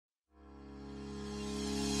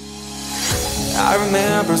I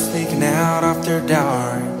remember sneaking out after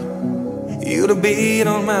dark. You'd have been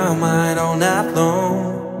on my mind all night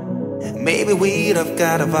long. Maybe we'd have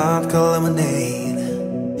got a vodka lemonade.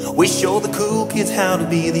 We showed the cool kids how to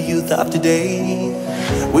be the youth of today.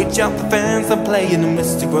 We jumped the fence and played in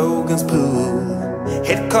Mr. Grogan's pool.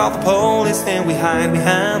 He'd call the police and we hide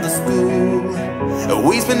behind the school.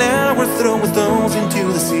 We spent hours throwing stones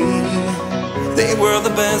into the sea. They were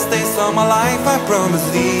the best days of my life, I promise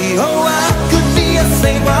thee. Oh, I could be a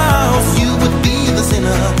saint while you would be the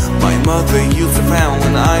sinner. My mother used to frown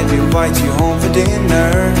when I'd invite you home for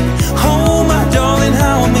dinner. Oh, my darling,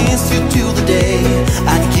 how I miss you to the day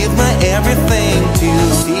I'd give my everything to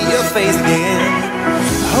see your face again.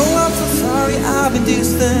 Oh, I'm so sorry I've been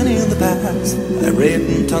distant in the past. I've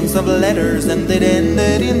written tons of letters and they'd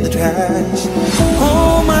ended in the trash.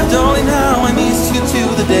 Oh, my darling, how I miss you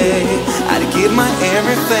to the day I'd give my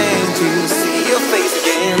everything to see your face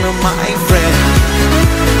again, oh, my friend.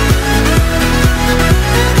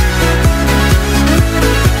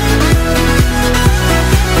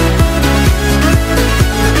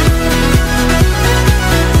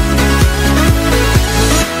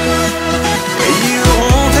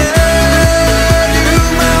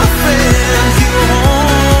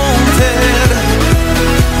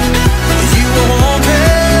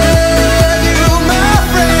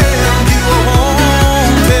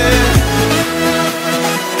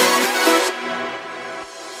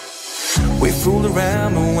 Fooled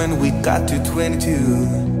around when we got to 22.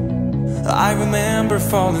 I remember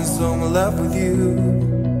falling so in love with you.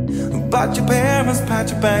 But your parents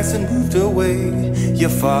packed your bags and moved away.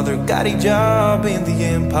 Your father got a job in the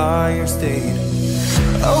Empire State.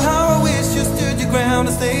 Oh, how I wish you stood your ground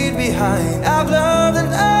and stayed behind. I've loved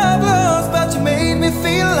and I've lost, but you made me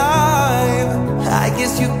feel alive. I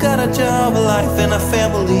guess you got a job, a life and a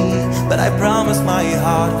family, but I promise my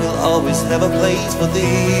heart will always have a place for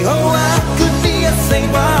thee. Oh, I could be a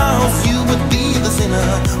saint while you would be the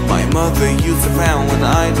sinner. My mother used to frown when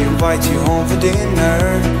I'd invite you home for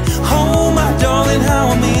dinner. Oh, my darling, how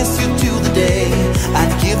I miss you to the day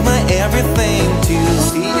I'd give my everything to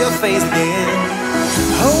see your face again.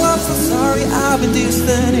 Oh, I'm so sorry I've been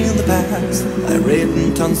distant in the past. I've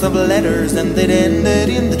written tons of letters and they'd ended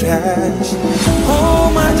in the trash.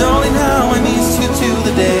 Oh, my darling, how I miss you to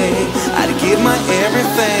the day I'd give my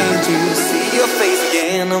everything to see your face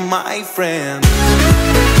again, oh, my friend.